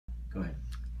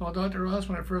Well, Dr. Ross,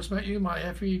 when I first met you, my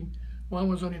FE1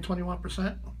 was only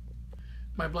 21%.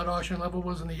 My blood oxygen level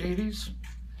was in the 80s.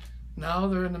 Now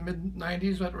they're in the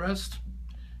mid-90s at rest.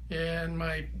 And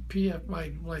my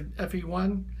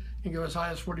FE1 can go as high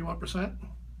as 41%.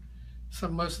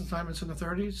 Most of the time it's in the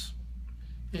 30s.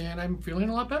 And I'm feeling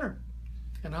a lot better.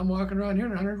 And I'm walking around here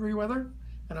in 100-degree weather,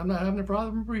 and I'm not having a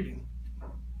problem breathing.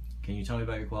 Can you tell me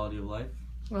about your quality of life?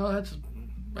 Well,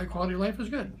 my quality of life is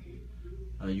good.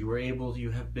 You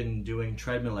have been doing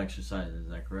treadmill exercises, is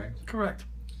that correct? Correct.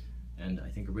 And I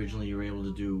think originally you were able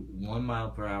to do 1 mile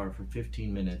per hour for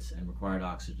 15 minutes and required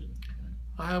oxygen.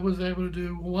 I was able to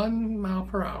do 1 mile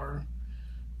per hour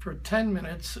for 10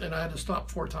 minutes, and I had to stop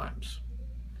 4 times.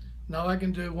 Now I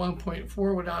can do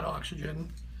 1.4 without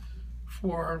oxygen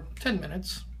for 10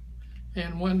 minutes,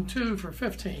 and 1.2 for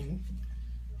 15,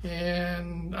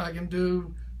 and I can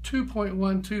do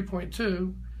 2.1,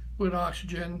 2.2 with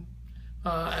oxygen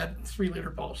at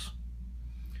 3-liter pulse.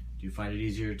 Do you find it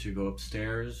easier to go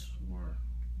upstairs, or?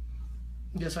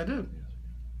 Yes, I do.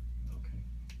 Okay.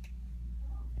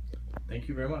 Thank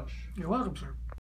you very much. You're welcome, sir.